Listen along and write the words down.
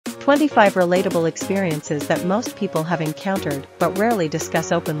25 relatable experiences that most people have encountered but rarely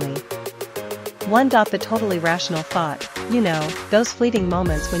discuss openly. 1. The totally rational thought, those fleeting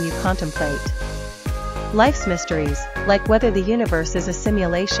moments when you contemplate life's mysteries, like whether the universe is a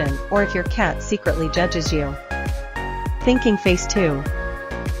simulation or if your cat secretly judges you. Thinking face 2.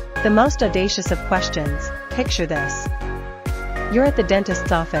 The most audacious of questions. Picture this. You're at the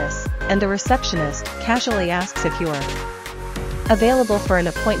dentist's office, and the receptionist casually asks if you're available for an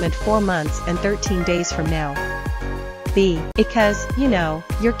appointment 4 months and 13 days from now. Because,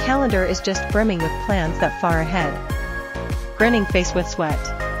 your calendar is just brimming with plans that far ahead. Grinning face with sweat.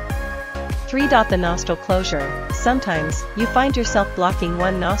 3. The nostril closure. Sometimes, you find yourself blocking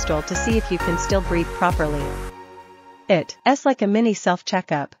one nostril to see if you can still breathe properly. It's like a mini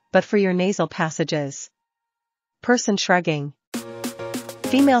self-checkup, but for your nasal passages. Person shrugging.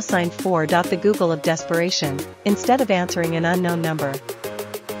 Female sign 4. The Google of desperation. Instead of answering an unknown number,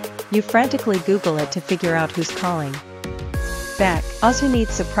 you frantically Google it to figure out who's calling. Back. Oz who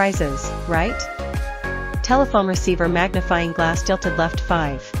needs surprises, right? Telephone receiver magnifying glass tilted left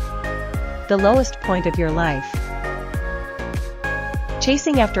 5. The lowest point of your life.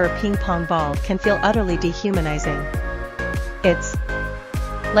 Chasing after a ping pong ball can feel utterly dehumanizing. It's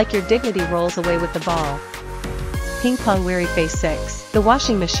like your dignity rolls away with the ball. Ping pong weary face 6. The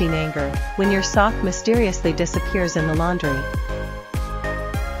washing machine anger, when your sock mysteriously disappears in the laundry.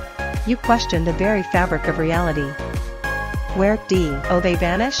 You question the very fabric of reality. Where they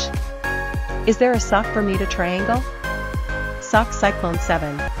vanish? Is there a sock Bermuda Triangle? Sock Cyclone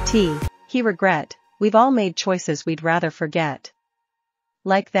 7. He regret, we've all made choices we'd rather forget.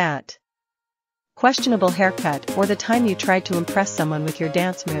 Like that. Questionable haircut or the time you tried to impress someone with your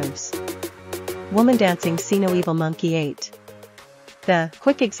dance moves. Woman dancing see no evil monkey 8. The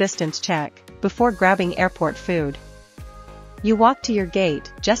quick existence check, before grabbing airport food. You walk to your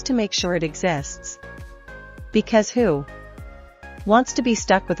gate just to make sure it exists. Because who wants to be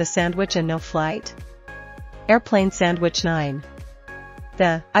stuck with a sandwich and no flight? Airplane sandwich 9.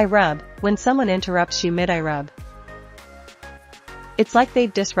 The I rub, when someone interrupts you mid-I rub. It's like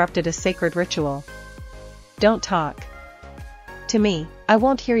they've disrupted a sacred ritual. Don't talk to me, I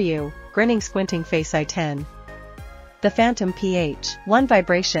won't hear you, grinning squinting face I-10. The phantom pH. 1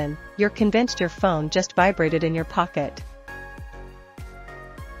 vibration, you're convinced your phone just vibrated in your pocket.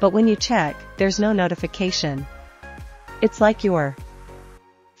 But when you check, there's no notification. It's like your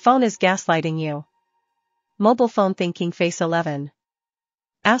phone is gaslighting you. Mobile phone thinking face 11.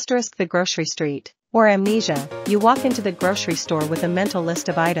 Asterisk the grocery street, or amnesia, you walk into the grocery store with a mental list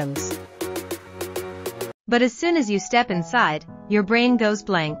of items. But as soon as you step inside, your brain goes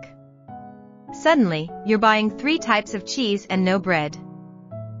blank. Suddenly, you're buying 3 types of cheese and no bread.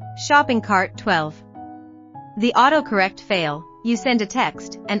 Shopping cart 12. The autocorrect fail, you send a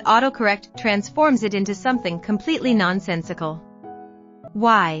text, and autocorrect transforms it into something completely nonsensical.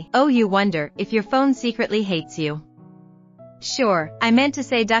 Why? Oh, you wonder if your phone secretly hates you. Sure, I meant to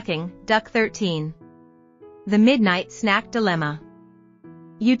say ducking, duck 13. The midnight snack dilemma.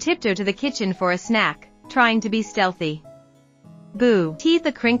 You tiptoe to the kitchen for a snack, trying to be stealthy. Boo!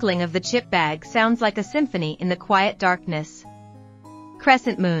 The crinkling of the chip bag sounds like a symphony in the quiet darkness.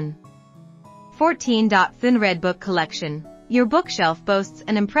 Crescent moon. 14. Thin red book collection. Your bookshelf boasts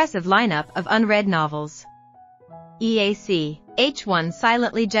an impressive lineup of unread novels. EAC. H1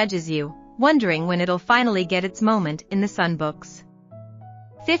 silently judges you, wondering when it'll finally get its moment in the sun books.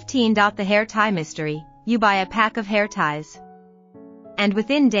 15. The hair tie mystery. You buy a pack of hair ties, and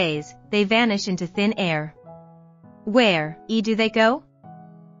within days, they vanish into thin air. Where do they go?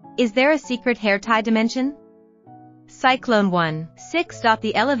 Is there a secret hair tie dimension? Cyclone 1. 6.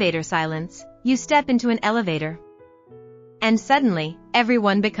 The elevator silence. You step into an elevator, and suddenly,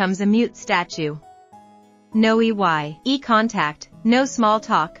 everyone becomes a mute statue. No contact, no small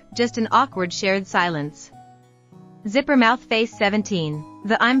talk, just an awkward shared silence. Zipper mouth face 17.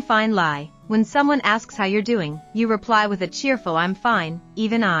 The I'm fine lie. When someone asks how you're doing, you reply with a cheerful I'm fine,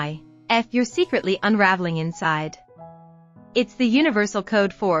 even you're secretly unraveling inside. It's the universal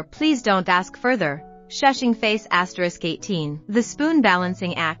code for please don't ask further. Shushing face asterisk 18. The spoon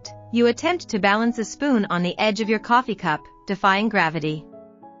balancing act. You attempt to balance a spoon on the edge of your coffee cup, defying gravity.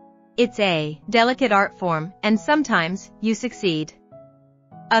 It's a delicate art form, and sometimes, you succeed.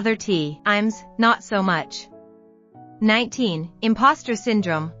 Other times, not so much. 19. Imposter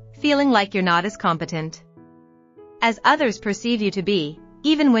syndrome. Feeling like you're not as competent as others perceive you to be,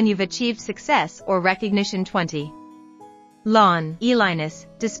 even when you've achieved success or recognition. 20. Elinus.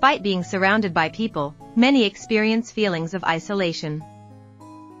 Despite being surrounded by people, many experience feelings of isolation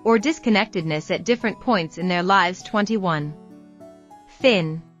or disconnectedness at different points in their lives. 21.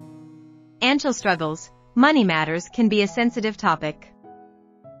 Thin financial struggles, money matters can be a sensitive topic.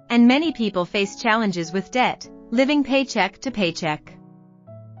 And many people face challenges with debt, living paycheck to paycheck,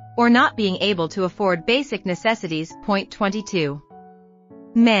 or not being able to afford basic necessities. Point 22.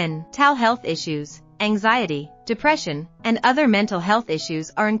 Mental health issues, anxiety, depression, and other mental health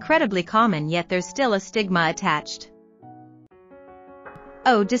issues are incredibly common, yet there's still a stigma attached.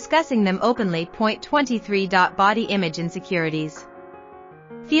 Discussing them openly. Point 23. Body image insecurities.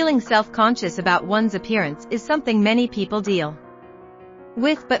 Feeling self-conscious about one's appearance is something many people deal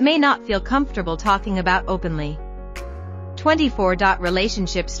with but may not feel comfortable talking about openly. 24.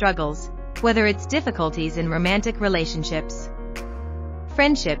 Relationship struggles. Whether it's difficulties in romantic relationships,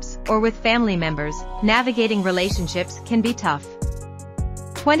 friendships, or with family members, navigating relationships can be tough.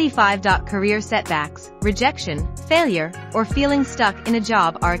 25. Career setbacks, rejection, failure, or feeling stuck in a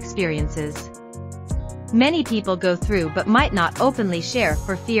job are experiences many people go through but might not openly share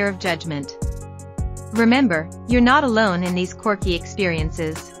for fear of judgment. Remember, you're not alone in these quirky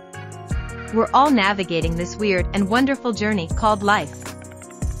experiences. We're all navigating this weird and wonderful journey called life.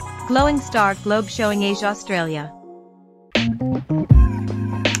 Glowing Star Globe showing Asia, Australia.